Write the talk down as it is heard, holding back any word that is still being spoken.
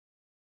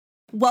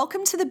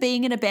Welcome to the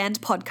Being in a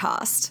Band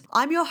podcast.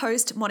 I'm your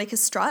host, Monica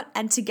Strutt,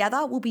 and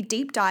together we'll be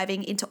deep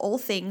diving into all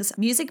things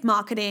music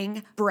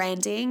marketing,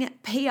 branding,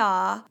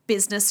 PR,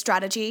 business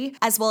strategy,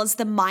 as well as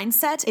the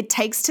mindset it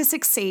takes to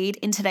succeed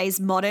in today's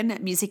modern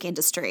music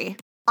industry.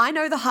 I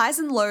know the highs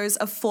and lows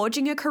of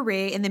forging a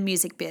career in the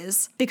music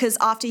biz because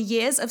after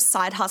years of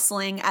side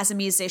hustling as a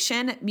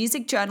musician,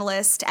 music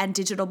journalist, and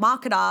digital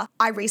marketer,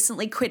 I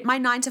recently quit my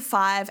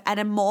 9-to-5 and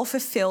am more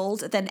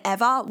fulfilled than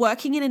ever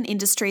working in an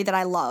industry that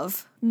I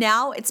love.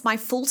 Now it's my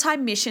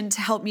full-time mission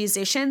to help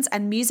musicians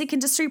and music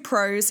industry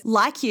pros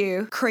like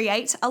you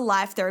create a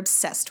life they're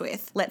obsessed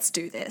with. Let's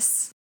do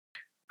this.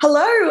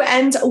 Hello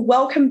and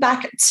welcome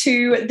back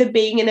to the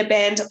Being in a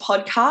Band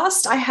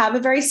podcast. I have a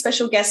very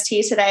special guest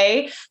here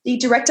today, the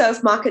Director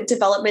of Market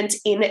Development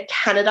in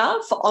Canada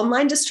for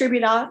online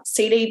distributor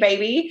CD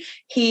Baby.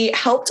 He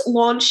helped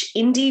launch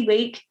Indie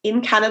Week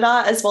in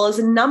Canada as well as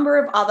a number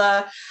of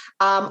other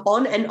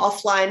on and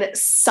offline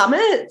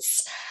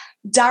summits.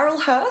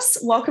 Daryl Hurst,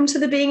 welcome to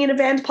the Being in a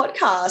Band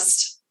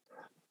podcast.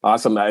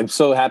 Awesome. I'm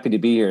so happy to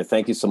be here.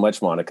 Thank you so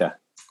much, Monica.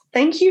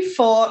 Thank you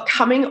for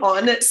coming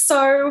on.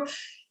 So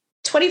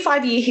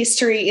 25-year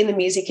history in the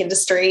music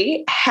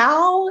industry.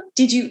 How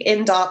did you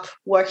end up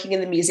working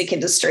in the music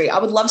industry? I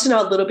would love to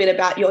know a little bit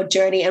about your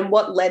journey and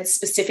what led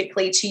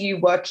specifically to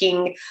you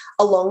working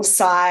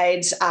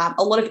alongside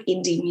a lot of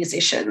indie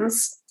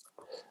musicians.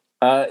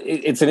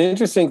 It's an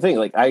interesting thing.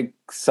 Like I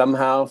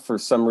somehow, for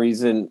some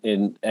reason,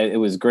 it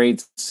was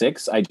grade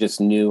 6, I just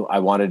knew I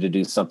wanted to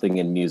do something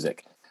in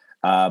music.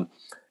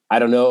 I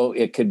don't know.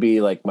 It could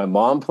be like my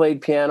mom played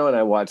piano and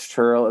I watched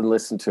her and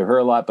listened to her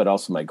a lot, but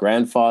also my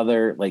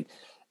grandfather. Like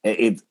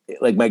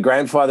my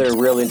grandfather, a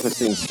real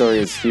interesting story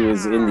is he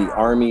was in the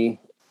army.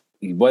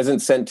 He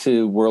wasn't sent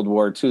to World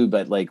War II,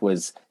 but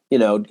was,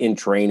 in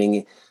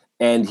training.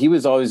 And he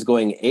was always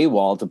going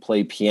AWOL to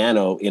play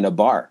piano in a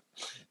bar.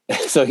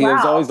 So he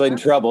was always in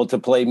trouble to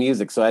play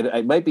music. So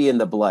I might be in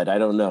the blood. I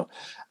don't know.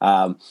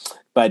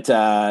 But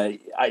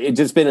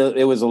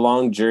it was a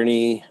long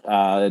journey,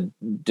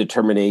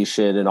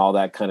 determination and all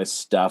that kind of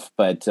stuff.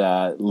 But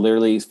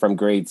literally from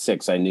grade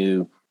 6, I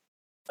knew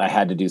I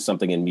had to do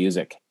something in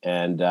music.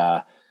 And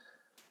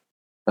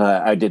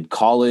I did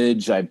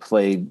college. I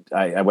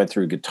went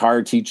through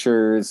guitar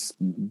teachers,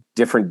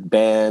 different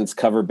bands,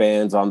 cover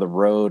bands on the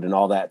road and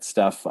all that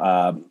stuff.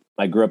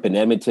 I grew up in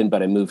Edmonton,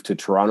 but I moved to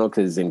Toronto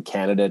because in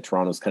Canada,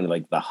 Toronto's kind of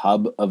like the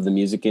hub of the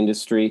music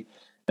industry.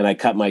 And I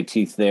cut my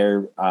teeth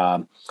there.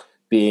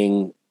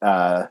 Being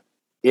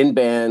in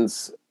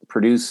bands,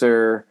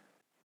 producer,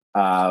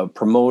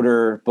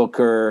 promoter,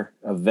 booker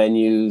of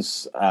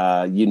venues,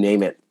 you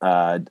name it,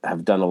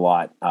 have done a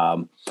lot.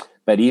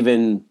 But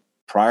even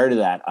prior to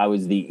that, I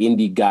was the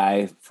indie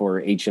guy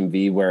for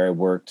HMV where I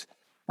worked.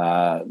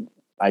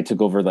 I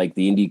took over the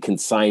indie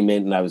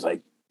consignment and I was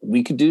like,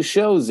 we could do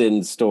shows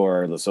in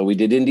store. So we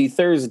did Indie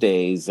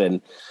Thursdays.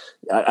 And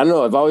I don't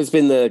know, I've always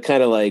been the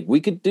kind of we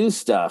could do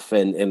stuff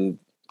and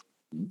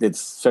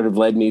it's sort of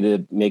led me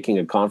to making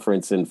a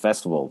conference and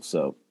festival.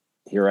 So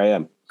here I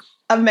am.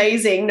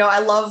 Amazing. No,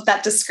 I love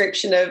that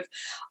description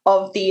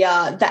of the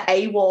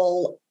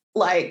AWOL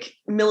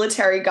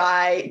military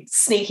guy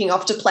sneaking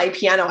off to play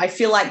piano. I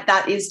feel like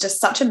that is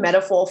just such a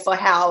metaphor for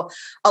how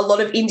a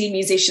lot of indie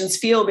musicians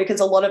feel, because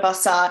a lot of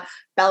us are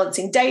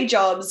balancing day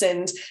jobs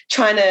and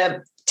trying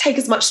to take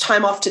as much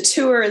time off to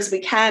tour as we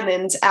can.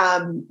 And,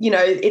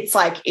 it's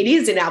it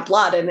is in our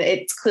blood and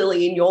it's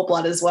clearly in your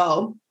blood as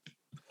well.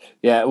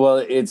 Yeah, well,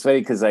 it's funny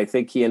because I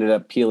think he ended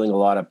up peeling a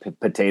lot of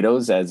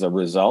potatoes as a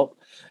result.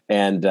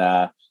 And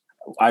I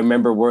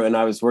remember when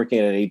I was working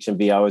at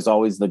HMV, I was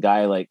always the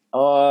guy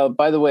oh,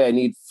 by the way, I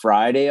need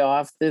Friday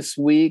off this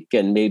week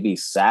and maybe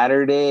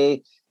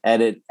Saturday.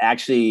 And it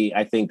actually,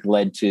 I think,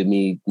 led to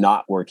me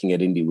not working at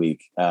Indie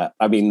Week.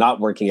 Not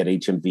working at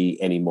HMV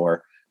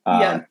anymore.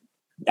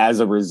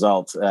 As a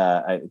result,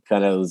 I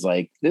kind of was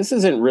like, this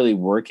isn't really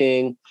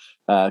working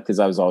because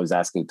I was always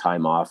asking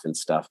time off and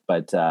stuff.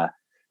 But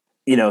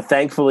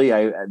thankfully,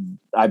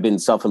 I've been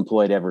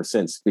self-employed ever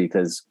since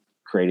because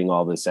creating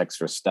all this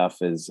extra stuff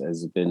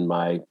has been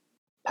my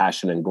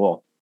passion and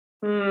goal.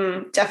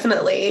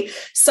 Definitely.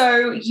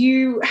 So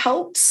you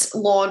helped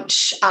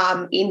launch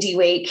Indie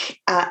Week,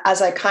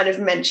 as I kind of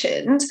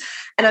mentioned,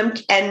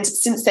 and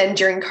since then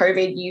during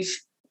COVID, you've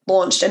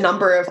launched a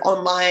number of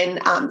online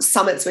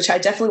summits, which I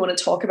definitely want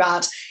to talk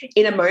about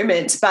in a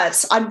moment.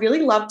 But I'd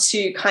really love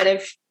to kind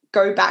of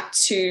go back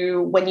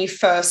to when you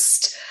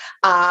first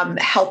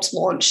helped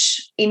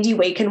launch Indie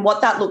Week and what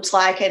that looked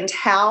like and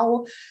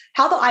how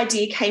the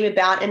idea came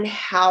about and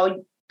how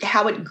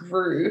it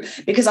grew.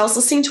 Because I was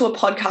listening to a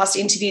podcast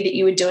interview that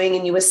you were doing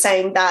and you were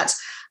saying that,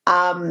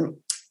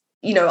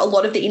 a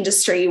lot of the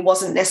industry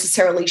wasn't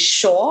necessarily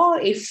sure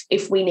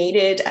if we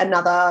needed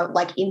another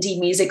indie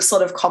music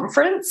sort of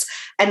conference.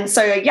 And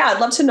so, I'd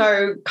love to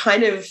know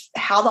kind of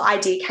how the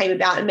idea came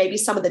about and maybe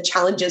some of the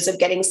challenges of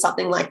getting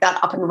something like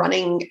that up and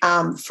running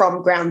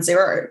from ground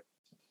zero.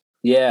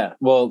 Yeah,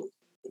 well,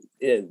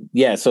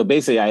 so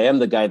basically I am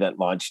the guy that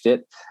launched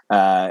it.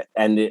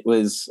 And it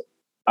was,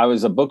 I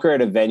was a booker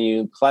at a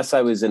venue, plus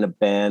I was in a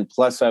band,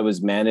 plus I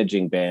was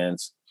managing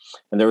bands.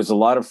 And there was a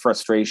lot of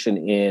frustration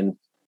in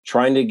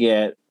trying to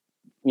get,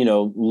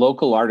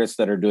 local artists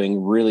that are doing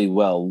really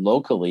well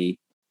locally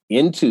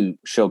into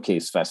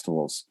showcase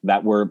festivals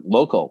that were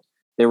local.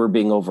 They were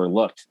being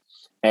overlooked.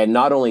 And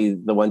not only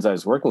the ones I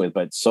was working with,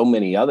 but so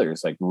many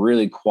others, like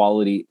really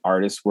quality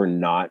artists were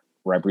not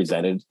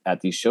represented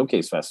at these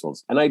showcase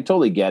festivals. And I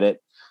totally get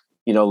it.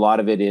 A lot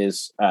of it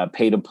is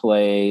pay to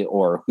play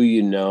or who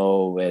you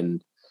know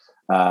and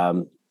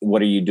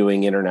what are you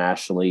doing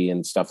internationally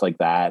and stuff like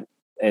that.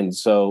 And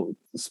so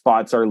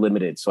spots are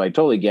limited. So I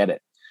totally get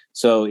it.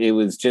 So it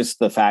was just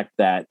the fact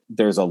that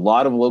there's a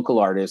lot of local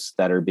artists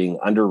that are being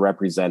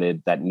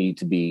underrepresented that need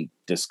to be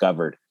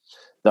discovered.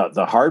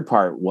 The hard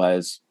part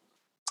was,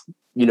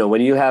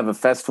 when you have a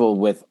festival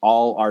with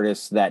all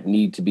artists that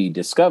need to be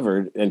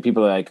discovered and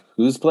people are like,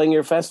 who's playing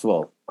your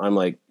festival? I'm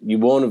like, you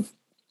will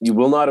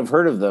not have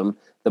heard of them.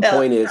 The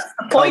point is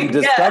come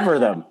discover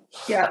them.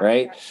 Yeah.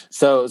 Right.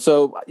 So,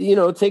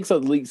 it takes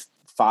at least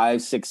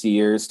 5-6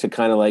 years to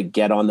kind of like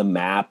get on the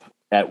map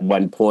at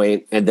one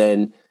point and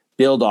then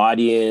build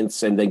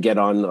audience and then get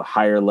on a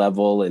higher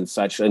level and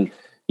such. And,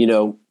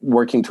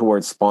 working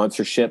towards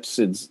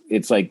sponsorships,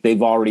 it's like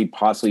they've already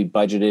possibly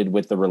budgeted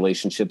with the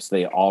relationships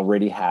they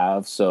already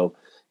have. So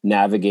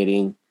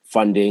navigating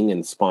funding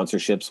and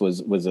sponsorships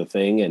was a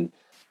thing. And,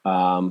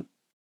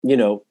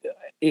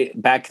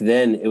 back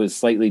then it was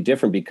slightly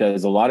different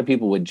because a lot of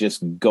people would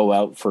just go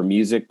out for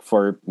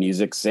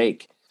music's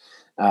sake.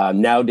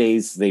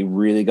 Nowadays, they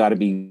really got to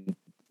be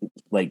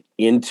like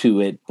into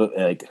it, but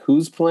like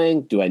who's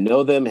playing? Do I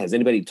know them? Has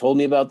anybody told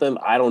me about them?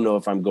 I don't know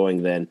if I'm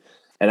going then.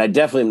 And I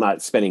definitely am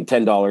not spending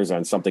 $10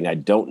 on something I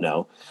don't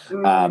know.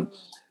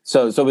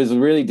 So it was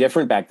really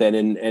different back then.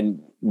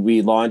 And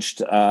we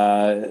launched,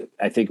 I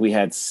think we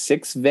had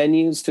 6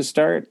 venues to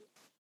start.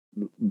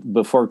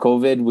 Before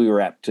COVID, we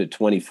were up to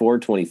 24,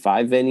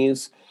 25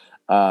 venues.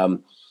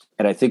 And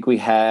I think we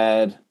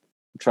had,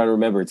 I'm trying to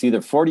remember, it's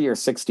either 40 or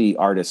 60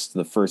 artists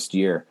the first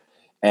year.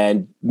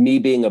 And me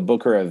being a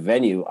booker of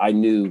venue, I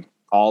knew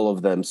all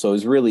of them. So it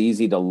was really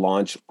easy to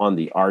launch on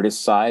the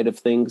artist side of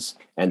things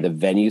and the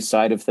venue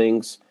side of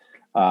things.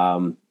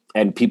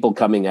 And people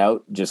coming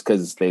out just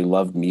because they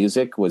loved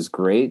music was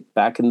great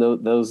back in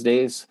those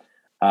days.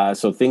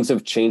 So things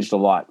have changed a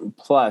lot.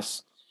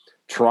 Plus,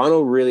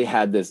 Toronto really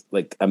had this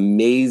like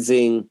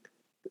amazing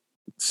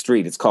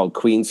street. It's called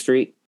Queen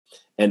Street.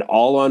 And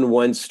all on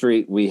one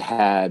street, we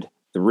had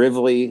the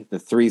Rivoli, the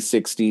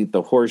 360,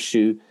 the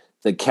Horseshoe,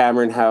 the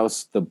Cameron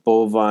House, the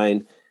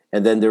Bovine.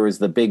 And then there was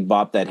the Big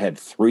Bop that had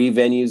 3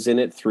 venues in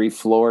it, 3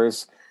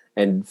 floors.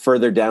 And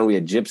further down, we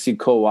had Gypsy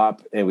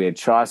Co-op and we had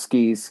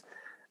Chosky's.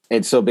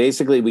 And so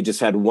basically we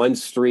just had one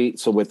street.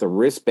 So with a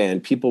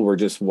wristband, people were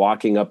just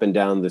walking up and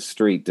down the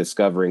street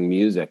discovering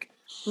music.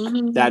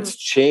 Mm-hmm. That's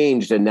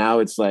changed. And now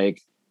it's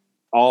like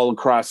all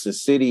across the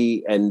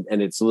city and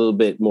it's a little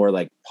bit more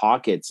like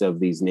pockets of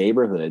these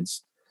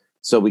neighborhoods.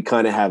 So we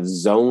kind of have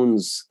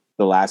zones.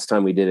 The last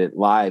time we did it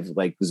live,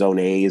 like zone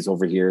A is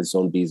over here,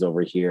 zone B is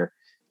over here.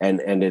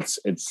 And it's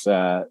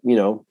the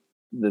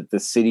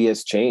city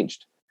has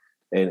changed.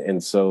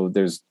 And so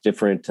there's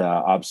different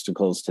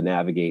obstacles to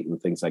navigate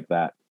and things like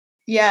that.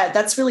 Yeah,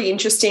 that's really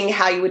interesting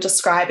how you were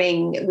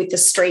describing with the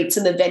streets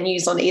and the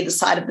venues on either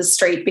side of the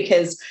street,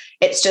 because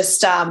it's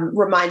just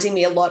reminding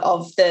me a lot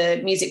of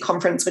the music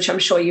conference, which I'm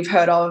sure you've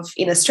heard of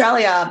in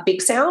Australia,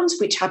 Big Sound,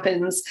 which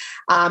happens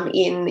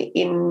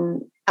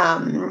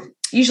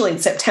usually in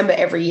September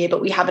every year, but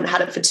we haven't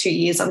had it for 2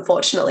 years,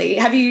 unfortunately.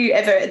 Have you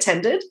ever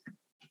attended?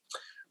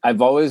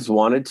 I've always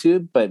wanted to,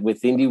 but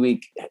with Indie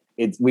Week,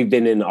 we've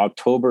been in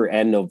October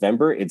and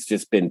November. It's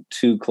just been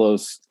too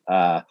close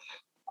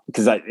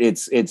because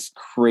it's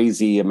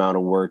crazy amount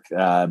of work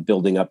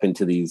building up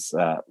into these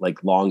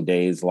like long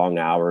days, long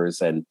hours,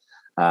 and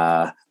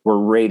we're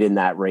right in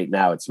that right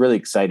now. It's really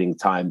exciting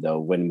time though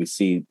when we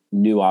see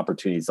new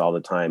opportunities all the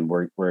time.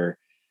 We're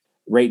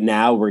right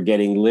now we're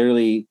getting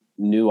literally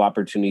new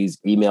opportunities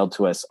emailed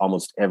to us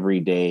almost every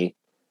day.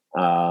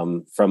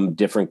 From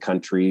different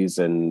countries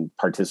and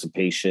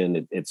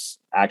participation. It's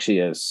actually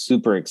a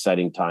super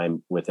exciting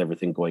time with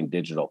everything going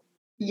digital.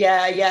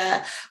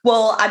 Yeah.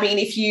 Well, I mean,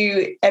 if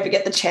you ever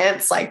get the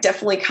chance, like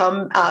definitely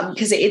come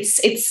because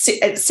it's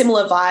a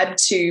similar vibe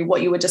to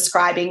what you were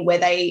describing, where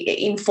they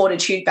in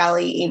Fortitude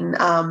Valley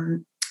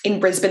in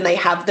Brisbane, they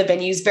have the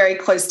venues very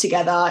close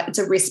together. It's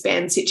a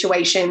wristband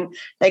situation.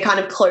 They kind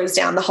of close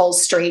down the whole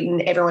street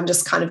and everyone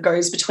just kind of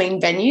goes between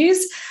venues.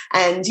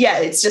 And yeah,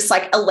 it's just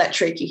like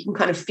electric. You can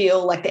kind of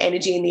feel like the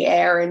energy in the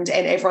air and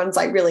everyone's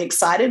like really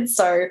excited.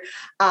 So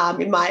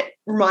it might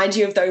remind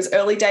you of those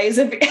early days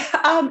of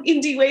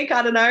Indie Week.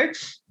 I don't know.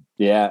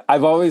 Yeah,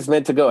 I've always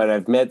meant to go, and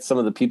I've met some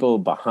of the people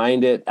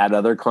behind it at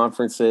other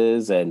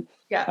conferences. And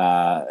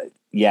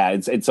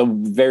it's a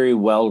very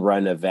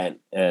well-run event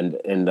and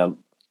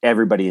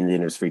everybody in the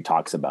industry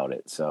talks about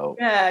it. So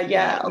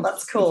yeah. Oh,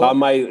 that's cool.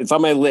 It's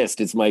on my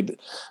list. It's my,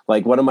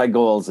 like, one of my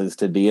goals is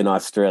to be in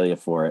Australia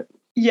for it.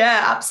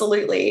 Yeah,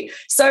 absolutely.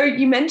 So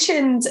you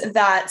mentioned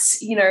that,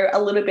 a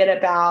little bit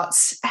about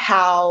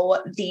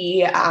how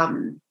the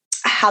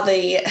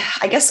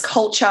I guess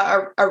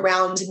culture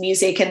around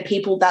music and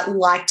people that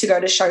like to go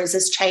to shows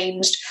has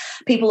changed.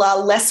 People are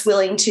less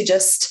willing to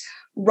just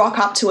rock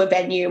up to a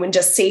venue and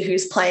just see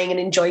who's playing and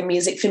enjoy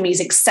music for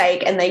music's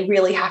sake. And they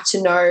really have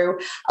to know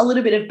a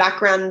little bit of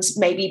background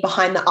maybe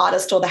behind the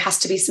artist, or there has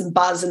to be some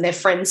buzz and their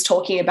friends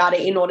talking about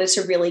it in order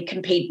to really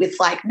compete with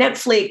like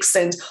Netflix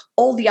and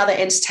all the other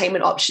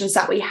entertainment options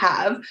that we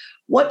have.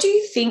 What do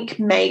you think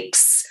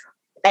makes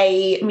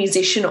a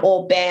musician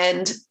or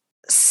band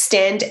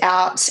stand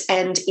out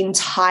and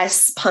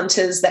entice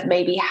punters that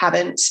maybe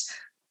haven't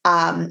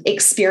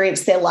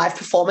experienced their live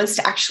performance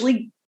to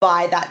actually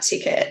buy that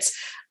ticket?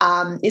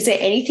 Is there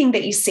anything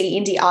that you see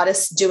indie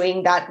artists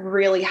doing that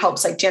really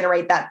helps like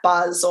generate that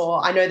buzz?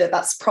 Or I know that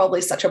that's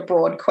probably such a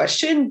broad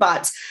question,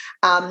 but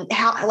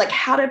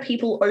how do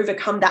people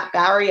overcome that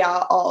barrier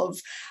of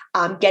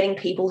getting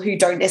people who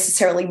don't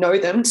necessarily know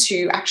them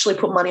to actually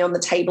put money on the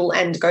table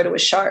and go to a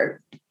show?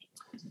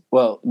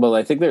 Well,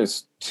 I think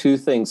there's two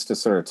things to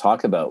sort of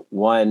talk about.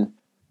 One,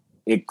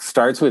 it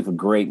starts with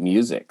great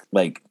music,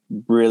 like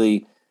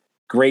really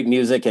great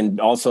music, and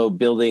also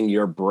building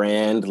your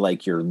brand,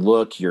 like your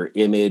look, your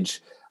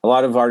image. A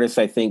lot of artists,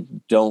 I think,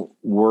 don't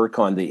work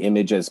on the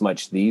image as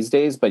much these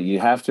days, but you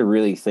have to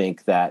really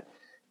think that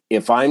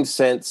if I'm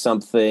sent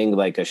something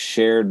like a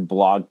shared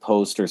blog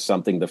post or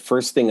something, the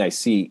first thing I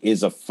see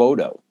is a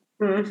photo.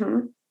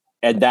 Mm-hmm.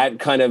 And that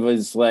kind of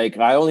is like,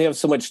 I only have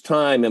so much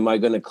time. Am I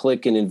going to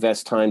click and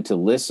invest time to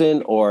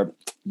listen, or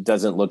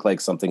doesn't look like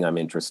something I'm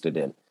interested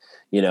in?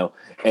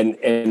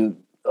 And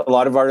a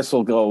lot of artists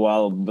will go,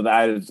 well, but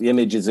that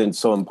image isn't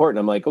so important.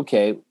 I'm like,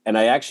 okay. And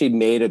I actually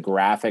made a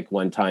graphic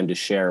one time to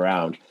share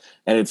around.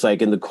 And it's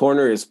like in the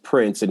corner is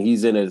Prince, and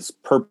he's in his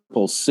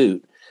purple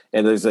suit.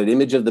 And there's an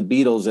image of the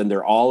Beatles, and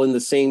they're all in the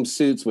same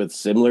suits with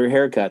similar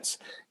haircuts.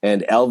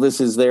 And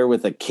Elvis is there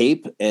with a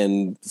cape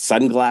and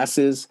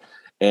sunglasses.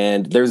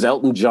 And there's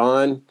Elton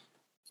John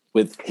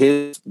with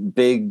his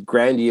big,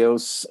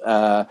 grandiose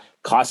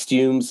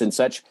costumes and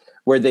such,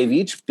 where they've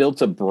each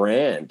built a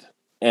brand.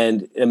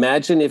 And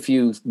imagine if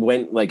you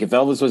went, like if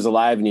Elvis was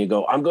alive and you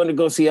go, I'm going to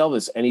go see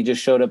Elvis, and he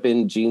just showed up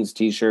in jeans,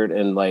 t-shirt,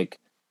 and like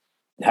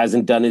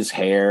hasn't done his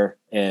hair.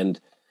 And,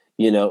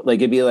 like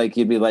it'd be like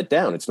you'd be let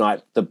down. It's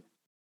not the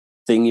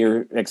thing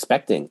you're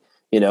expecting,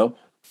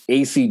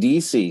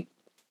 AC/DC.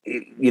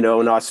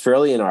 An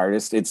Australian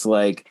artist, it's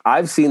like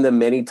I've seen them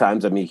many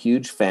times. I'm a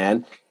huge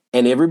fan,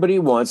 and everybody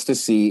wants to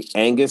see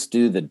Angus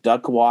do the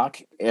duck walk.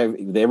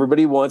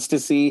 Everybody wants to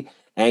see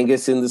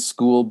Angus in the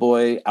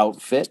schoolboy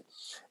outfit,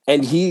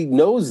 and he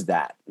knows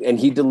that,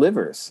 and he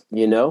delivers.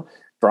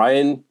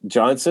 Brian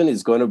Johnson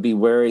is going to be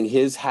wearing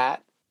his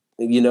hat.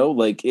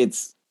 Like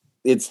it's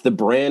the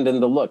brand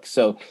and the look.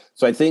 So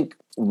I think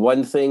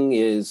one thing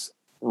is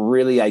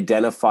really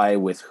identify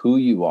with who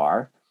you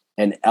are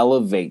and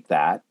elevate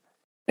that.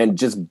 And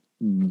just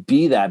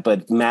be that,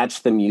 but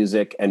match the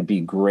music and be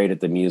great at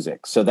the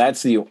music. So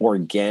that's the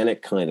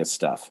organic kind of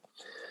stuff.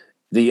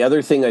 The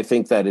other thing I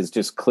think that is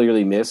just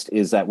clearly missed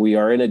is that we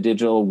are in a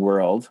digital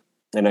world.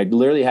 And I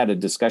literally had a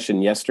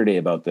discussion yesterday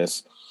about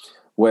this,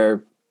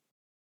 where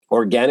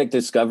organic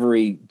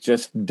discovery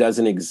just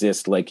doesn't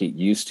exist like it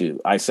used to.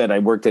 I said I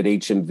worked at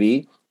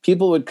HMV.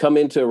 People would come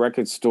into a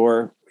record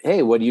store,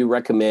 hey, what do you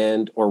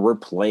recommend? Or we're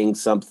playing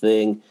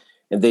something,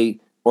 and they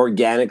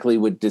organically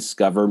would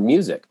discover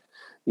music.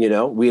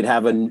 We'd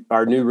have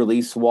our new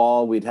release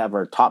wall, we'd have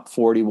our top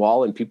 40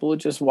 wall, and people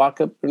would just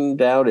walk up and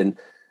down and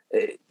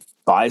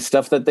buy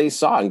stuff that they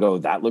saw and go,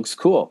 that looks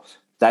cool.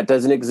 That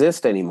doesn't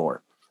exist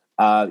anymore.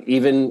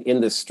 Even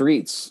in the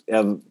streets,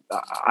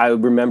 I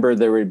remember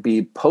there would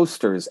be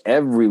posters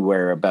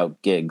everywhere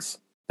about gigs.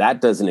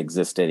 That doesn't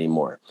exist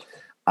anymore.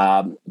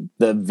 The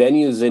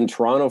venues in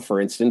Toronto, for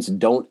instance,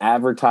 don't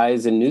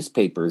advertise in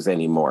newspapers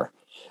anymore.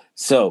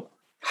 So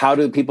how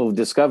do people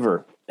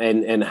discover?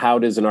 And how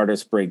does an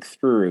artist break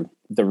through?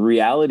 The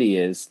reality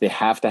is they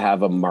have to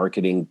have a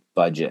marketing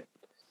budget,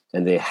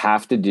 and they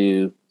have to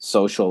do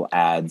social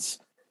ads.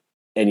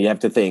 And you have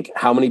to think,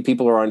 how many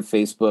people are on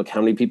Facebook? How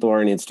many people are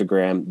on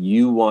Instagram?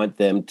 You want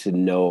them to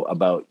know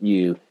about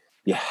you.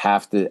 You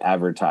have to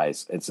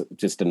advertise. It's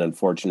just an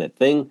unfortunate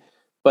thing,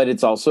 but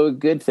it's also a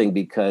good thing,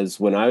 because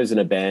when I was in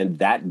a band,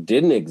 that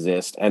didn't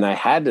exist. And I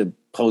had to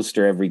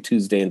poster every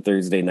Tuesday and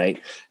Thursday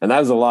night. And that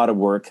was a lot of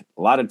work,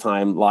 a lot of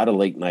time, a lot of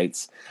late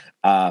nights.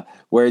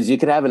 Whereas you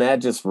could have an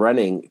ad just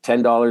running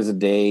 $10 a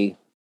day,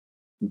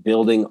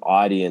 building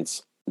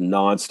audience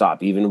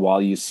nonstop, even while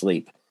you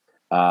sleep.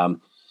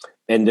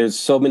 And there's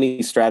so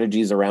many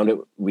strategies around it.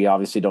 We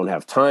obviously don't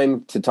have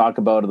time to talk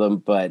about them,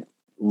 but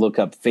look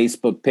up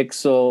Facebook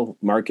Pixel,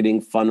 marketing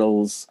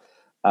funnels.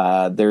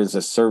 There's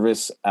a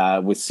service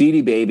with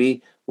CD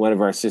Baby. One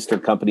of our sister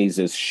companies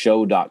is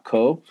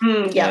show.co.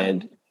 Yeah.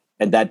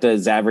 And that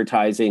does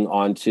advertising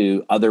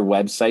onto other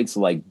websites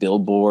like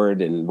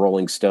Billboard and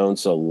Rolling Stone.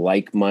 So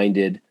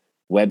like-minded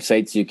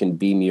websites you can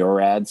beam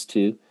your ads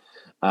to.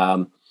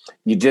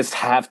 you just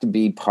have to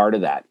be part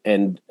of that.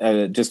 And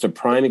just a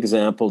prime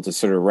example to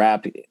sort of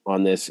wrap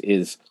on this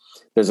is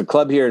there's a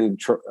club here in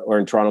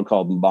Toronto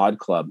called Mod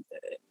Club.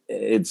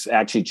 It's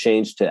actually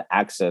changed to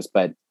Access,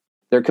 but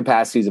their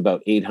capacity is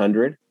about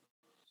 800.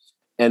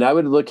 And I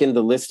would look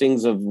into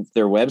listings of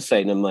their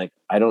website and I'm like,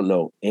 I don't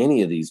know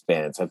any of these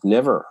bands. I've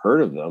never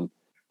heard of them,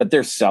 but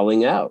they're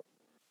selling out.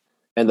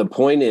 And the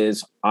point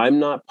is, I'm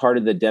not part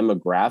of the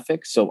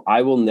demographic, so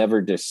I will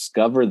never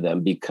discover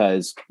them,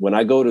 because when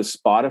I go to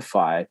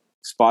Spotify,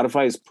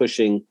 Spotify is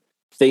pushing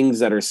things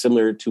that are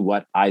similar to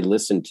what I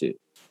listen to,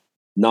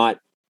 not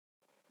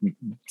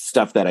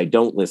stuff that I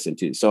don't listen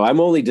to. So I'm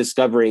only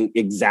discovering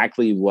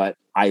exactly what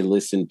I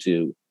listen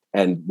to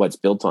and what's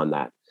built on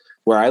that,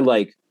 where I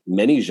like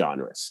many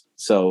genres.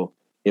 So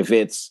if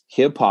it's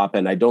hip hop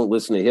and I don't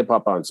listen to hip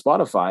hop on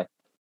Spotify,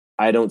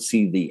 I don't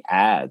see the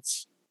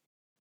ads.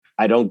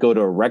 I don't go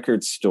to a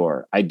record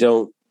store. I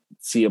don't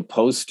see a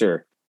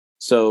poster.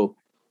 So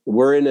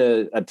we're in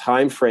a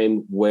time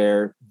frame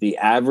where the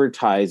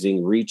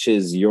advertising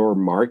reaches your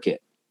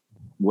market,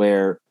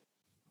 where,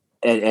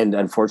 and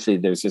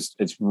unfortunately,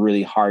 it's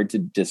really hard to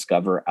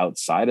discover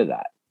outside of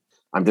that.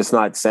 I'm just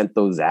not sent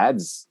those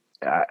ads.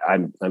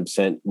 I'm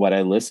sent what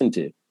I listen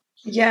to.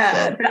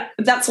 Yeah,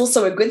 that's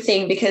also a good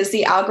thing, because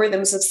the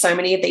algorithms of so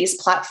many of these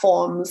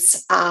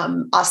platforms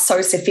are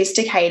so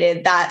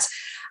sophisticated that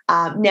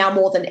now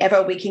more than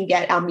ever, we can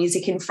get our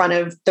music in front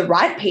of the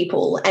right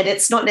people. And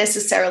it's not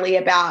necessarily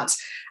about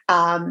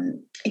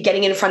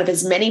getting in front of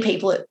as many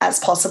people as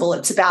possible.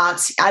 It's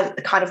about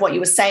kind of what you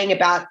were saying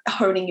about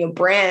honing your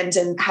brand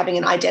and having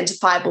an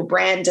identifiable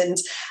brand, and,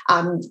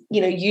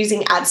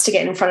 using ads to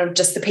get in front of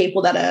just the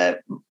people that are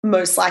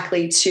most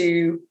likely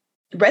to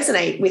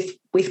resonate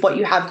with what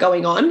you have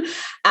going on.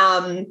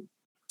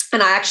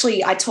 And I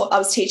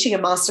was teaching a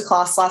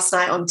masterclass last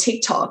night on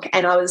TikTok,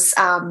 and I was,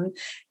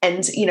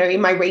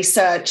 in my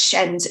research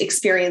and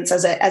experience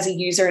as a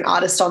user and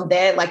artist on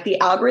there, like the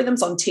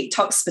algorithms on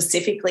TikTok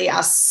specifically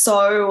are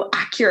so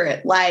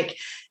accurate, like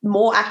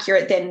more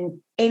accurate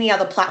than any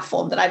other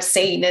platform that I've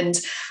seen. And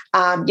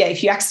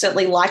if you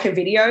accidentally like a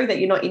video that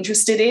you're not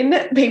interested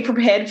in, be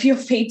prepared for your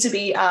feed to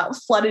be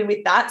flooded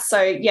with that.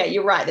 So yeah,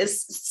 you're right.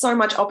 There's so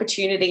much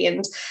opportunity.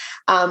 And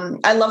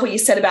I love what you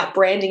said about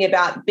branding,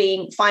 about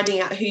finding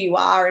out who you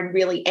are and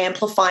really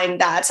amplifying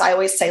that. I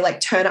always say,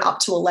 like, turn it up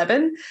to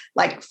 11,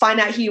 like find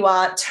out who you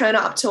are, turn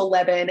it up to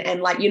 11.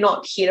 And like, you're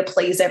not here to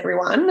please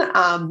everyone,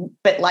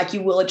 but like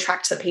you will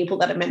attract the people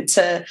that are meant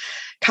to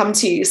come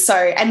to you. So,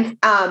 and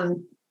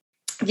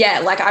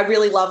like I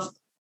really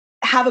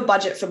have a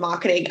budget for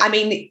marketing. I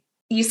mean,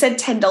 you said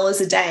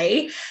 $10 a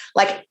day.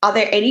 Like, are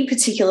there any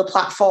particular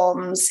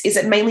platforms? Is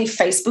it mainly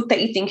Facebook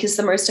that you think is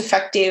the most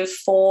effective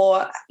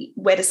for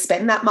where to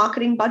spend that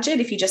marketing budget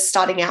if you're just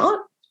starting out?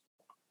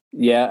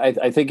 Yeah,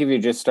 I think if you're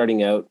just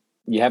starting out,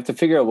 you have to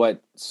figure out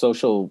what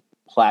social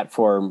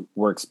platform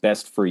works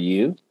best for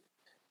you.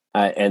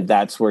 And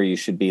that's where you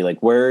should be.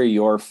 Like, where are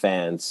your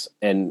fans?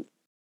 And,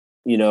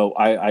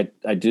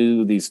 I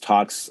do these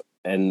talks,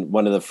 and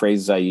one of the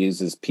phrases I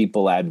use is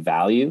people add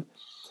value.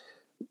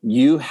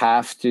 You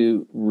have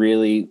to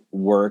really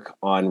work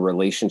on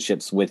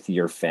relationships with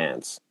your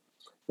fans,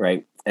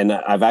 right? And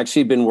I've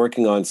actually been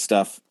working on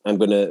stuff. I'm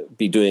going to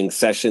be doing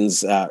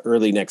sessions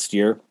early next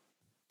year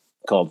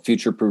called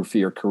Future Proof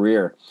Your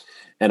Career.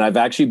 And I've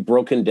actually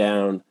broken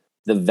down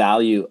the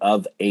value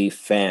of a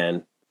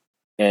fan.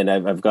 And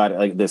I've got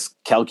like this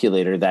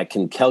calculator that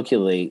can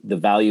calculate the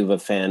value of a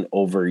fan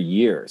over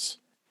years.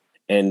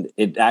 And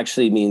it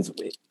actually means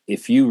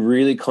if you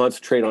really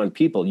concentrate on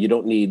people, you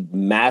don't need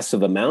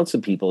massive amounts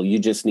of people. You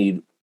just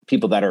need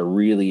people that are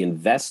really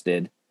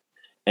invested.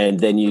 And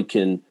then you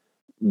can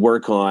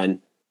work on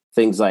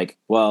things like,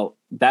 well,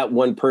 that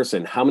one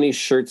person, how many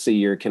shirts a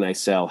year can I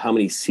sell? How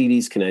many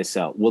CDs can I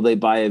sell? Will they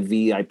buy a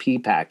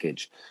VIP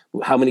package?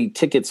 How many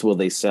tickets will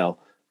they sell?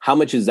 How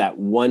much is that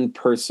one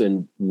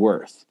person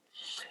worth?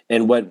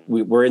 And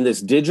we're in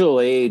this digital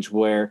age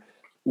where,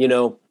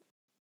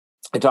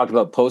 I talked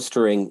about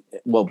postering.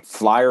 Well,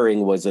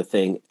 flyering was a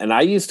thing. And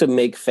I used to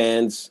make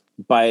fans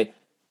by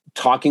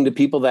talking to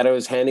people that I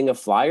was handing a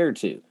flyer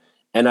to.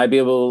 And I'd be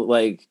able to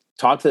like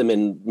talk to them.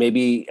 And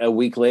maybe a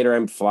week later,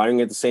 I'm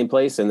flying at the same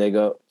place. And they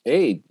go,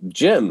 hey,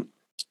 Jim,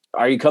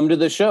 are you coming to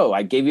the show?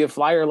 I gave you a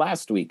flyer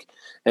last week.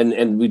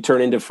 And we turn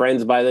into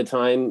friends by the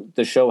time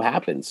the show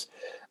happens.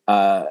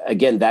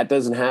 Again, that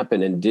doesn't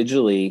happen. And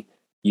digitally,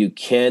 you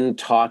can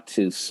talk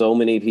to so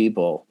many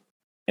people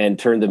and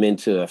turn them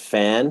into a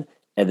fan,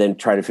 and then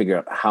try to figure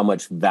out how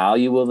much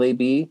value will they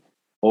be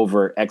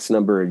over X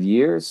number of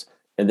years,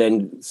 and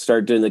then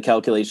start doing the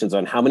calculations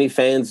on how many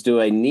fans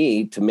do I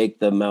need to make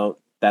the amount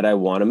that I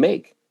want to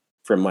make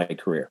from my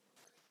career.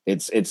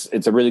 It's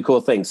a really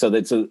cool thing. So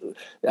it's a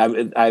kind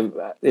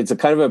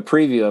of a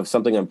preview of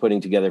something I'm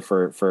putting together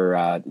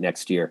for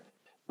next year.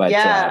 But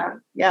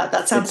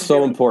that sounds it's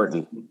so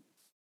important.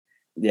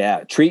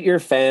 Yeah, treat your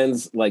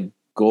fans like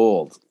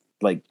gold.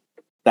 Like,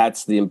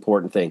 that's the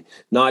important thing.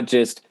 Not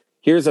just,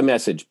 here's a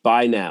message,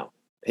 buy now.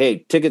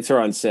 Hey, tickets are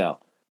on sale.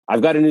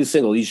 I've got a new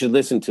single. You should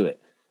listen to it.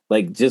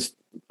 Like, just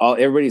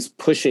everybody's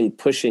pushing,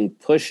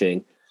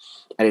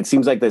 and it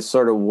seems like this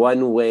sort of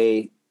one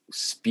way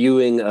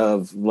spewing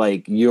of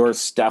like your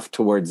stuff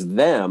towards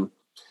them,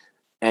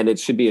 and it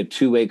should be a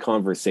two-way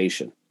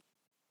conversation,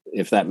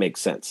 if that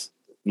makes sense.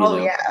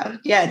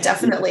 Yeah,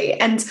 definitely.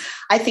 And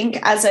I think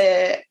as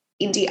a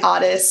indie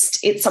artist,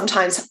 it's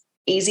sometimes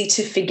easy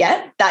to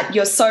forget that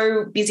you're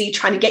so busy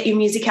trying to get your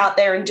music out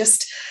there and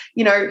just,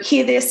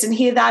 hear this and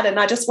hear that. And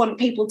I just want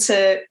people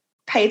to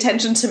pay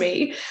attention to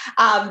me,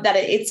 that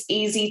it's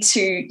easy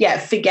to,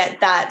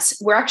 forget that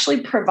we're actually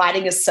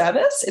providing a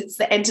service. It's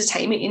the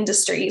entertainment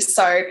industry.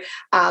 So,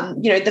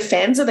 the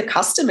fans are the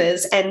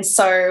customers. And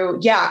so,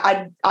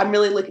 I'm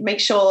really make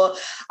sure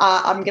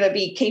I'm going to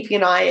be keeping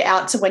an eye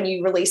out to when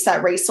you release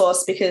that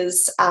resource,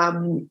 because,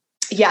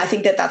 I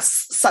think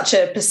that's such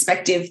a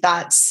perspective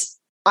that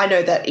I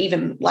know that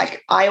even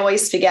like I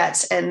always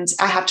forget, and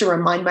I have to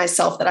remind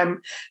myself that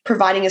I'm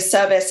providing a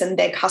service and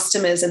they're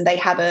customers and they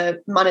have a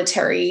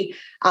monetary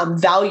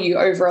value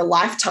over a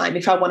lifetime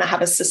if I want to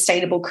have a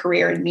sustainable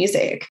career in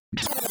music.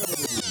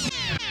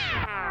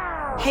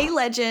 Hey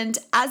legend,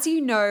 as you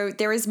know,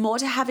 there is more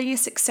to having a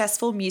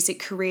successful music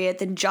career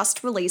than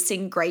just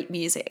releasing great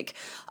music.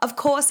 Of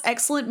course,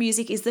 excellent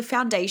music is the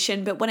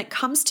foundation, but when it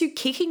comes to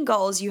kicking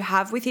goals you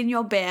have within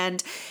your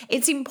band,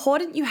 it's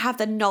important you have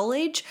the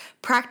knowledge,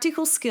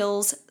 practical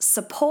skills,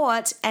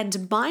 support, and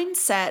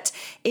mindset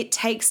it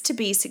takes to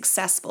be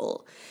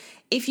successful.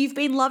 If you've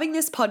been loving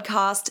this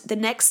podcast, the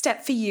next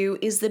step for you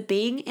is the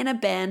Being in a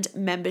Band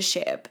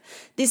membership.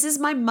 This is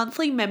my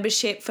monthly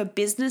membership for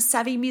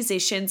business-savvy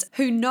musicians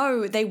who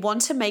know they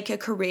want to make a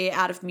career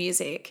out of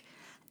music.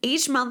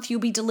 Each month, you'll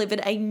be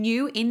delivered a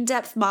new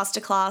in-depth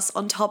masterclass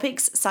on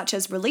topics such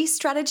as release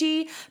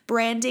strategy,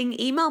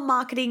 branding, email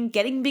marketing,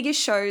 getting bigger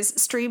shows,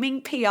 streaming,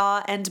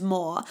 PR, and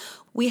more.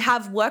 We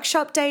have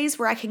workshop days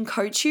where I can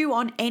coach you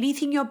on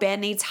anything your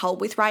band needs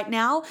help with right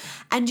now,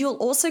 and you'll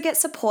also get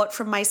support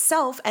from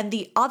myself and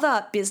the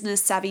other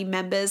business savvy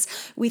members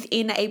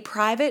within a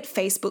private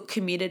Facebook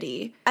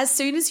community. As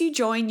soon as you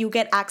join, you'll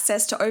get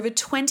access to over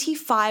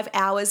 25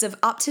 hours of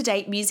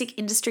up-to-date music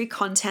industry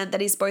content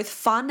that is both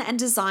fun and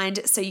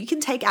designed so you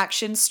can take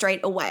action straight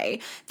away.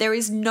 There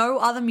is no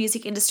other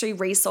music industry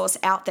resource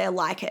out there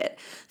like it.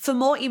 For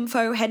more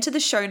info, head to the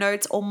show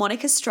notes or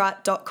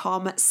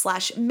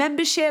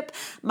monicastrutt.com/membership.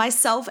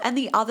 Myself and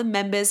the other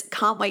members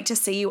can't wait to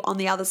see you on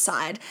the other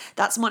side.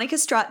 That's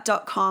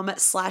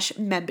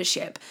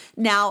monicastrutt.com/membership.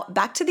 Now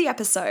back to the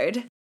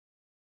episode.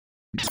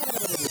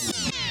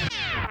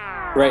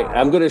 Right.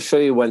 I'm going to show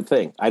you one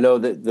thing. I know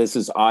that this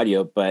is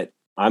audio, but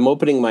I'm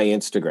opening my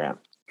Instagram,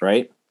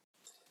 right?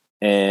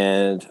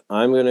 And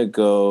I'm going to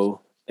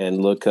go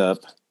and look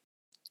up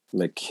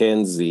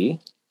Mackenzie.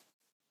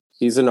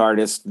 He's an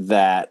artist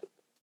that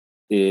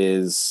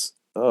is,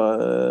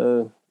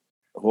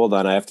 hold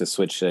on, I have to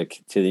switch to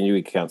the new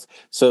accounts.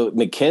 So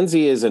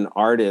Mackenzie is an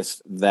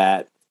artist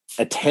that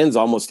attends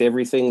almost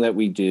everything that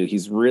we do.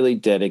 He's really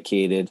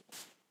dedicated.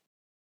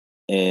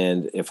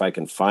 And if I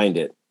can find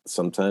it,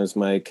 sometimes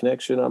my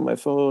connection on my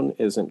phone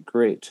isn't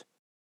great.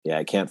 Yeah,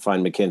 I can't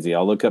find Mackenzie.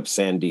 I'll look up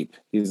Sandeep.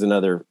 He's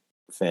another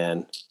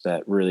fan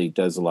that really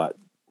does a lot.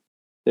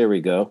 There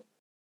we go.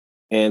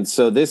 And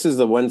so this is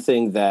the one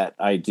thing that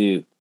I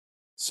do.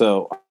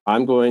 So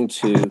I'm going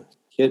to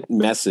hit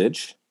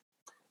message,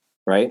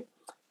 right?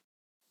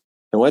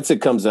 And once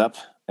it comes up,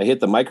 I hit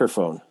the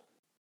microphone.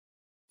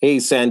 Hey,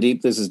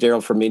 Sandeep, this is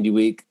Daryl from Indie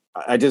Week.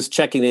 I just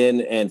checking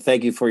in and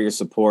thank you for your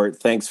support.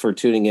 Thanks for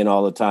tuning in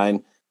all the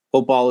time.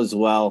 Hope all is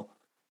well.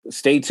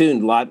 Stay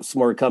tuned. Lots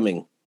more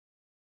coming.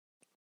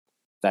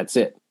 That's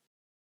it.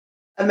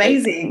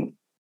 Amazing.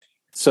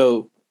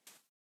 So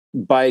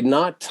by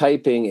not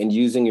typing and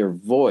using your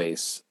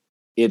voice,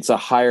 it's a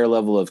higher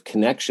level of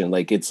connection.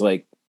 Like it's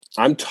like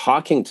I'm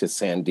talking to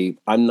Sandeep.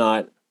 I'm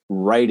not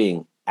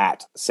writing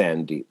at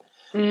Sandeep.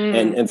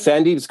 And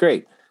Sandeep's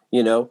great,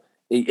 and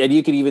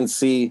you can even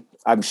see,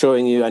 I'm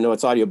showing you, I know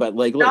it's audio, but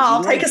like, look,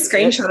 I'll take a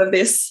screenshot of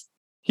this.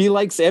 He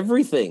likes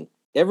everything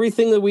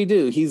that we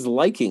do. He's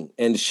liking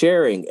and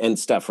sharing and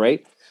stuff,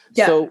 right?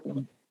 Yeah.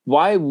 So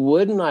why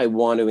wouldn't I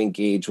want to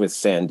engage with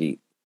Sandeep?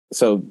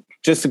 So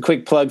just a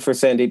quick plug for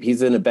Sandeep.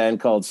 He's in a band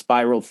called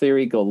Spiral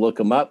Theory. Go look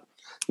him up,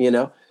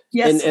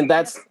 Yes. And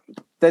that's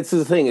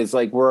the thing is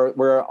like,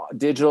 we're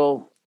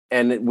digital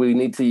and we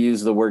need to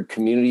use the word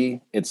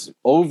community. It's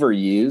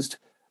overused,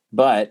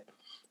 but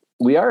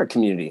we are a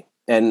community.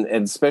 And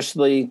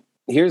especially,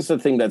 here's the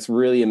thing that's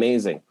really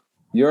amazing.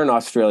 You're in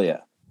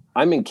Australia.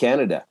 I'm in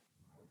Canada.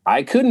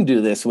 I couldn't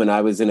do this when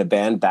I was in a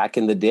band back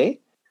in the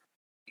day.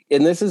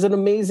 And this is an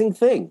amazing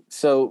thing.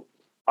 So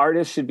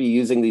artists should be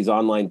using these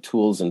online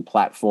tools and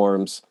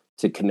platforms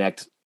to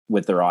connect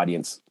with their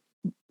audience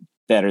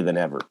better than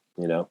ever.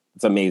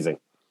 It's amazing.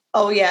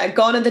 Oh yeah,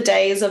 gone are the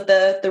days of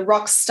the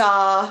rock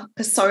star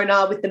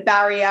persona with the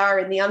barrier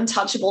and the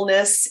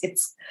untouchableness.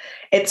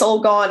 It's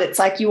all gone. It's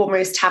like you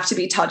almost have to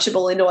be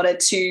touchable in order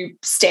to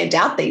stand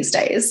out these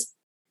days.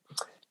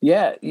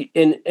 Yeah,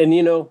 and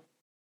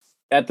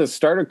at the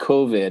start of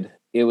COVID,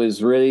 it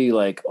was really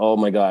like, oh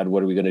my God,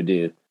 what are we going to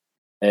do?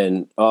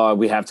 and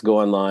we have to go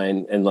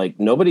online, and like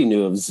nobody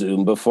knew of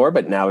Zoom before,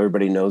 but now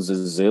everybody knows of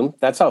Zoom.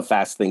 That's how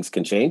fast things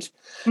can change.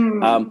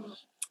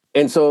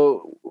 And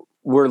so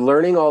we're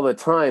learning all the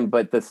time,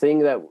 but the thing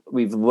that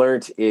we've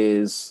learned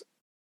is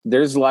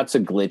there's lots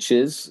of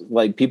glitches.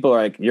 Like people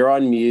are like, you're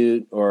on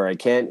mute, or I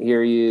can't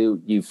hear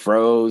you, you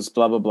froze,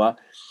 blah, blah, blah.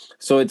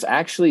 So it's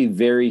actually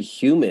very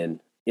human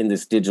in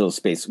this digital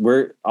space.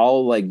 We're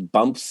all like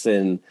bumps,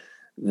 and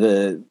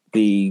the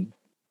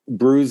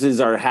bruises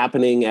are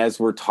happening as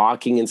we're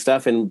talking and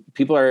stuff, and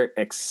people are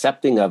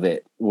accepting of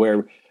it,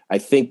 where I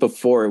think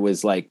before it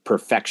was like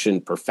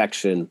perfection.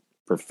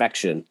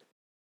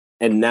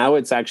 And now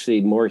it's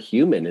actually more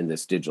human in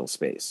this digital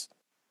space.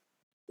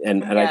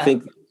 And I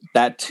think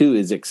that too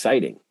is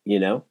exciting,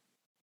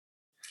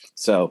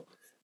 So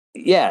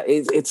yeah,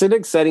 it's an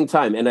exciting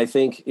time. And I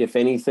think if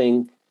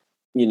anything,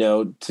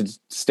 to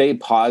stay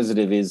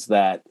positive is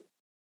that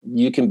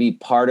you can be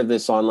part of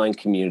this online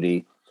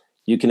community.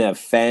 You can have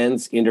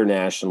fans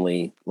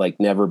internationally like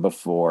never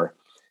before,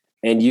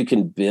 and you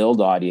can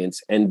build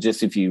audience. And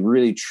just if you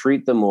really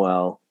treat them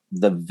well,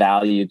 the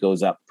value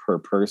goes up per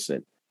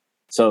person.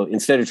 So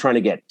instead of trying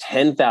to get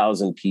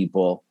 10,000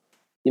 people,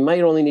 you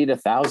might only need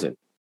 1,000.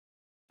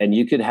 And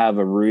you could have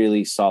a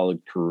really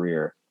solid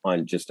career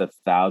on just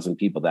 1,000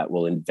 people that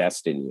will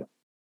invest in you.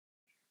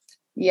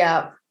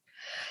 Yeah.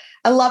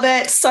 I love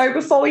it. So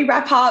before we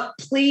wrap up,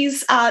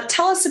 please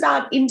tell us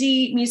about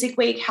Indie Music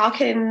Week. How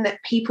can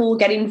people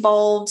get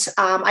involved?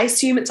 I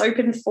assume it's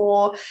open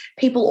for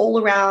people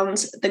all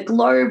around the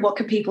globe. What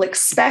can people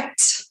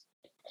expect?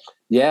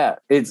 Yeah,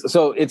 it's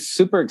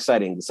super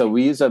exciting. So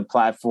we use a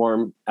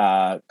platform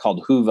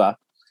called Whova,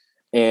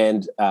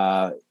 and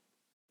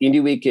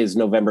Indie Week is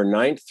November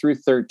 9th through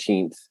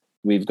 13th.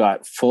 We've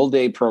got full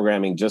day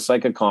programming, just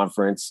like a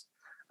conference.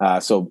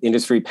 So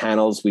industry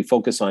panels, we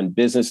focus on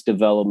business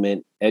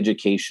development,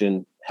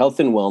 education, health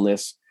and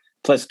wellness,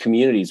 plus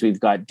communities.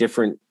 We've got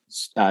different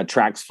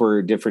tracks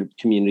for different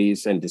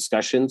communities and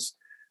discussions.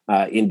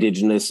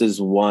 Indigenous is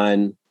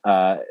one,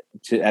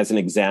 as an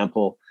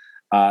example.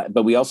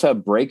 But we also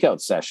have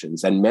breakout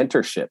sessions and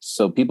mentorships,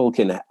 so people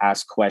can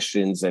ask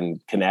questions and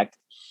connect.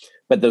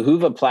 But the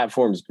Whova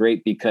platform is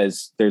great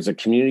because there's a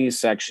community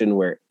section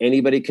where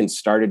anybody can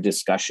start a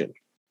discussion.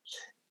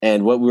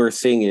 And what we're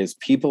seeing is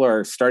people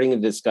are starting a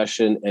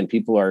discussion and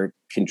people are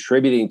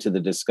contributing to the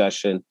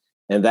discussion.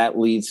 And that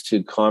leads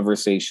to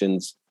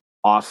conversations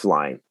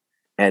offline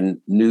and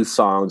new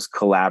songs,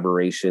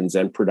 collaborations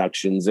and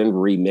productions and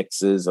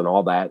remixes, and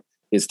all that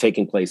is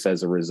taking place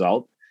as a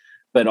result.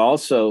 But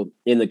also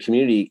in the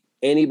community,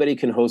 anybody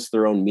can host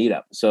their own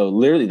meetup. So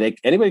literally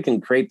anybody can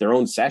create their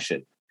own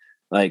session.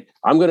 Like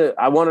I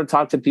want to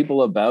talk to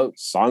people about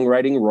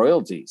songwriting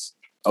royalties.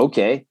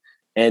 Okay.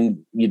 And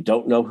you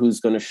don't know who's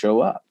going to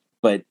show up,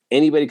 but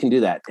anybody can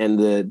do that. And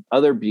the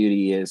other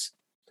beauty is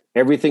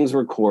everything's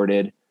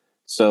recorded.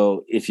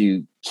 So if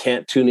you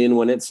can't tune in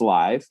when it's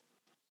live,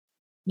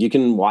 you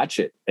can watch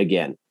it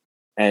again.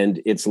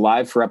 And it's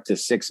live for up to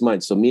 6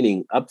 months. So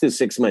meaning up to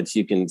 6 months,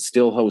 you can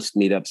still host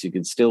meetups. You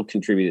can still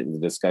contribute in the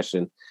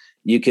discussion.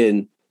 You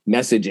can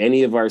message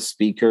any of our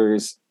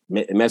speakers,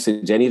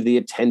 message any of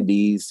the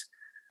attendees.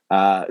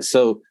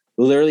 So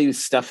literally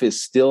stuff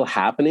is still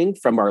happening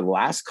from our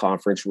last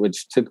conference,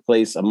 which took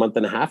place a month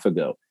and a half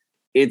ago.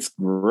 It's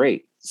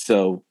great.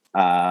 So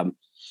I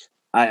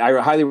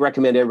highly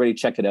recommend everybody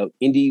check it out.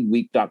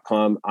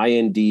 indieweek.com,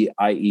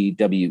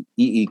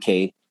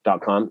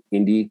 INDIEWEEK.com,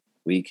 Indie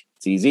Week.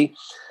 It's easy.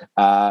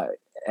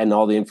 And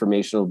all the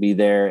information will be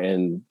there,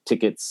 and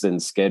tickets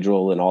and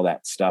schedule and all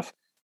that stuff.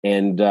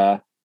 And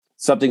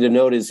something to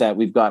note is that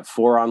we've got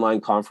 4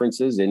 online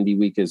conferences. Indie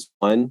Week is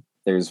one.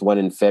 There's one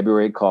in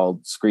February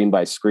called Screen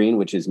by Screen,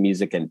 which is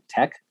music and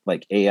tech,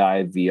 like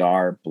AI,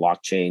 VR,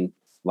 blockchain,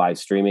 live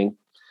streaming.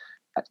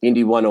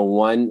 Indie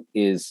 101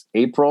 is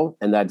April,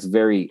 and that's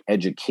very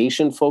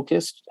education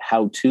focused,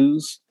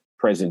 how-tos,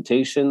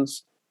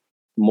 presentations,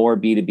 more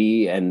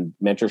B2B and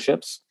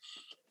mentorships.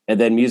 And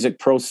then Music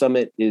Pro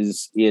Summit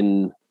is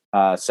in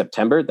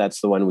September.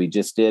 That's the one we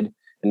just did.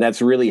 And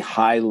that's really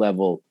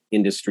high-level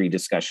industry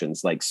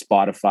discussions like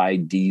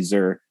Spotify,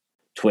 Deezer,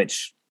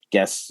 Twitch,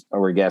 guests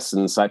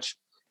and such.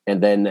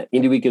 And then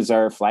Indie Week is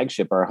our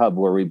flagship, our hub,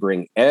 where we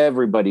bring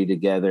everybody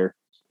together.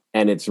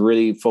 And it's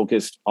really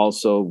focused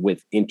also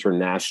with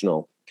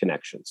international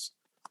connections.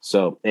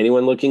 So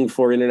anyone looking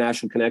for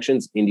international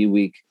connections, Indie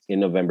Week in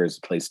November is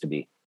the place to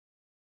be.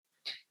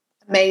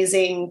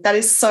 Amazing. That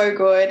is so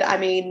good. I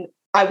mean,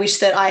 I wish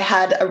that I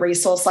had a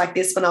resource like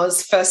this when I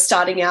was first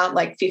starting out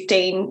like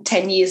 10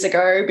 years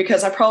ago,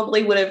 because I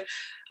probably would have,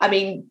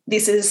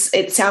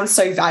 it sounds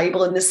so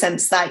valuable in the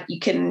sense that you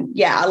can,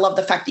 I love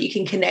the fact that you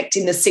can connect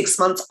in the 6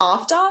 months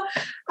after.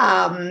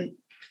 It's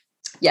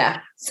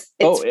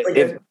really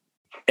good.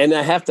 And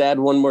I have to add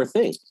one more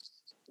thing.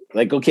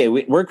 Like, okay,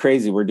 we're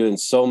crazy. We're doing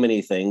so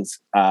many things.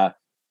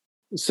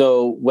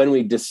 So when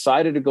we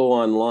decided to go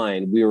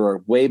online, we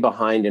were way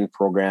behind in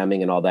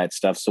programming and all that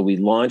stuff. So we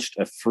launched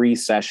a free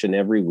session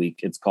every week.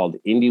 It's called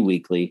Indie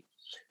Weekly,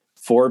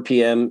 4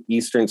 p.m.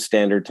 Eastern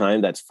Standard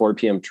Time. That's 4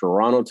 p.m.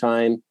 Toronto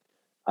time.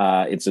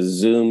 It's a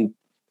Zoom,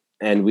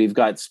 and we've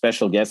got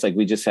special guests. Like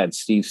we just had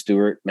Steve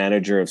Stewart,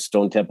 manager of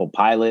Stone Temple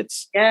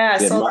Pilots. Yeah,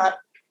 I saw that.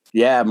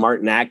 Yeah,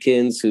 Martin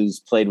Atkins, who's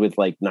played with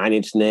like Nine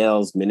Inch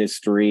Nails,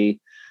 Ministry.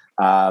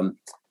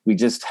 We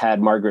just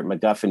had Margaret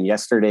McGuffin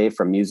yesterday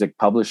from Music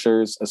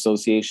Publishers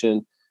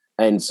Association.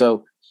 And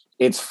so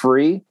it's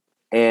free,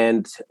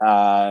 and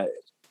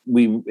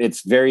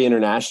it's very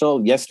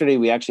international. Yesterday,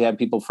 we actually had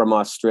people from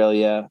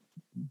Australia,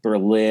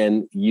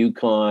 Berlin,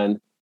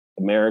 Yukon,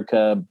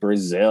 America,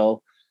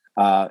 Brazil.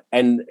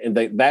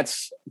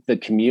 That's the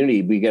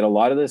community. We get a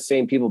lot of the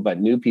same people, but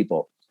new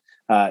people.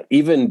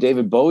 Even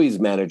David Bowie's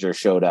manager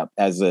showed up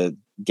as a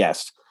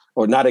guest,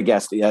 or not a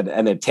guest,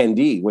 an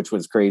attendee, which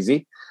was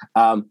crazy.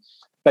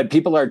 But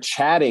people are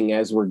chatting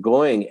as we're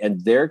going,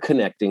 and they're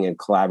connecting and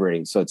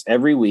collaborating. So it's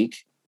every week,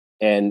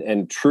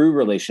 and true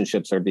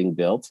relationships are being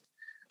built.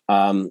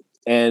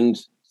 And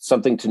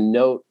something to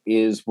note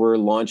is we're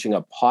launching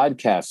a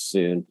podcast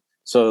soon.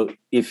 So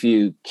if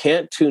you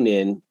can't tune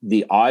in,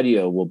 the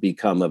audio will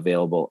become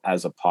available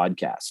as a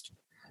podcast.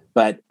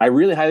 But I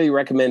really highly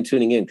recommend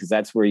tuning in, because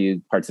that's where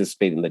you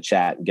participate in the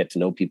chat and get to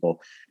know people.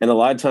 And a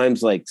lot of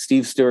times, like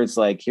Steve Stewart's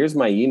like, here's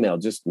my email,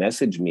 just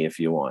message me if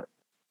you want.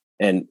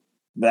 And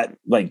that,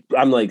 like,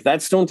 I'm like,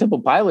 that's Stone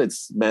Temple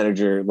Pilots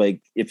manager. Like,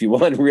 if you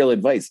want real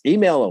advice,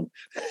 email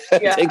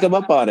them, take them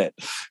up on it,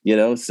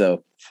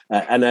 So,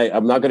 and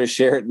I'm not going to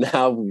share it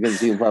now, because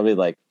he'll probably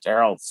like,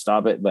 Daryl,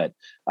 stop it. But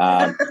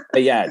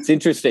yeah, it's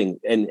interesting.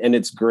 And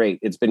it's great.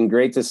 It's been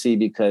great to see,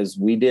 because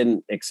we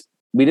didn't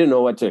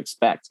know what to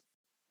expect.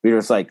 We were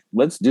just like,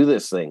 let's do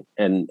this thing.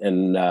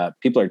 And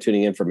people are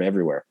tuning in from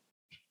everywhere.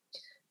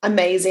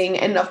 Amazing.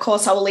 And of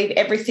course, I will leave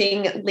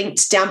everything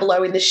linked down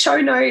below in the show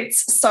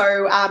notes.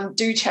 So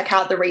do check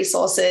out the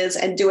resources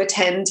and do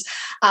attend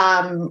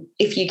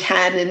if you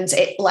can. And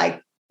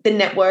the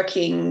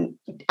networking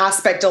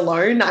aspect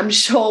alone, I'm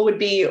sure would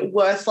be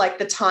worth like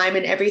the time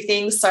and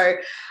everything. So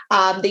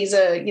these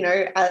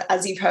are,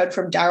 as you've heard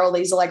from Daryl,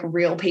 these are like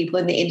real people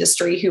in the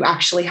industry who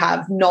actually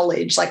have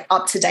knowledge, like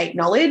up-to-date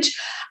knowledge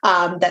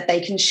that they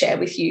can share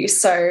with you.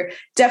 So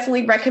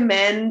definitely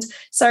recommend.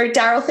 So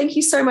Daryl, thank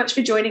you so much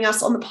for joining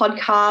us on the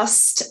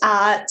podcast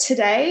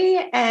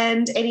today.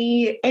 And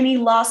any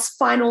last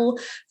final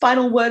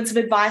words of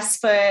advice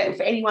for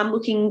anyone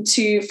looking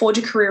to forge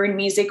a career in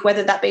music,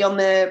 whether that be on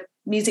the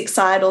music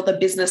side or the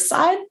business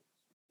side?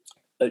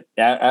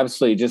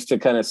 Absolutely. Just to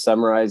kind of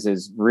summarize,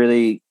 is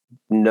really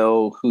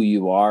know who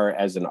you are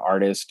as an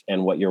artist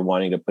and what you're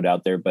wanting to put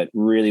out there, but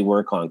really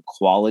work on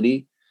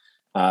quality.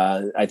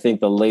 I think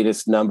the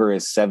latest number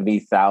is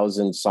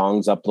 70,000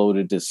 songs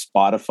uploaded to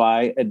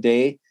Spotify a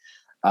day.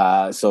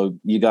 So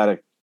you got to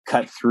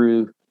cut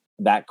through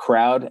that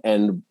crowd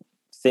and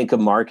think of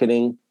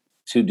marketing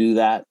to do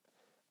that.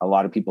 A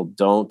lot of people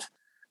don't.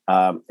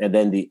 And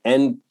then the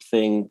end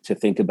thing to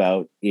think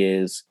about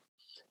is,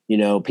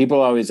 people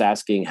are always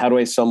asking, how do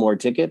I sell more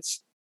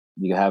tickets?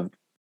 You have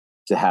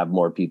to have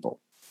more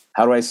people.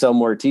 How do I sell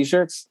more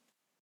t-shirts?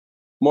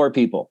 More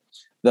people.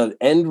 The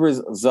end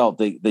result,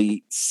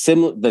 the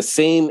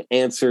same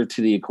answer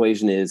to the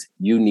equation is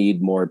you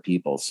need more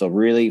people. So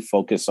really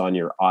focus on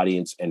your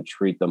audience and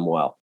treat them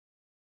well.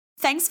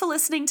 Thanks for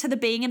listening to the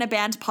Being in a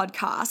Band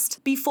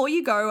podcast. Before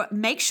you go,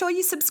 make sure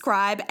you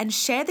subscribe and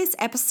share this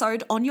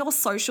episode on your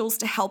socials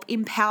to help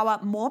empower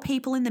more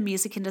people in the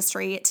music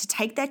industry to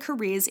take their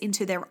careers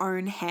into their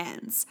own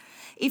hands.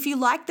 If you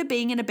like the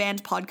Being in a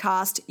Band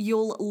podcast,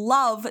 you'll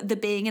love the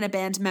Being in a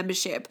Band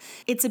membership.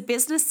 It's a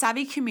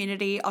business-savvy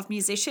community of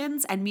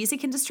musicians and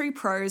music industry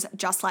pros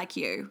just like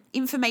you.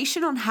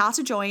 Information on how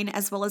to join,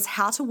 as well as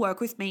how to work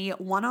with me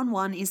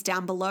one-on-one, is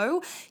down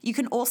below. You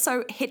can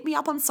also hit me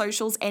up on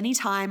socials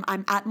anytime.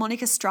 I'm at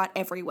Monica Strutt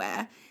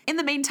everywhere. In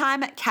the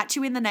meantime, catch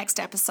you in the next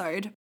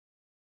episode.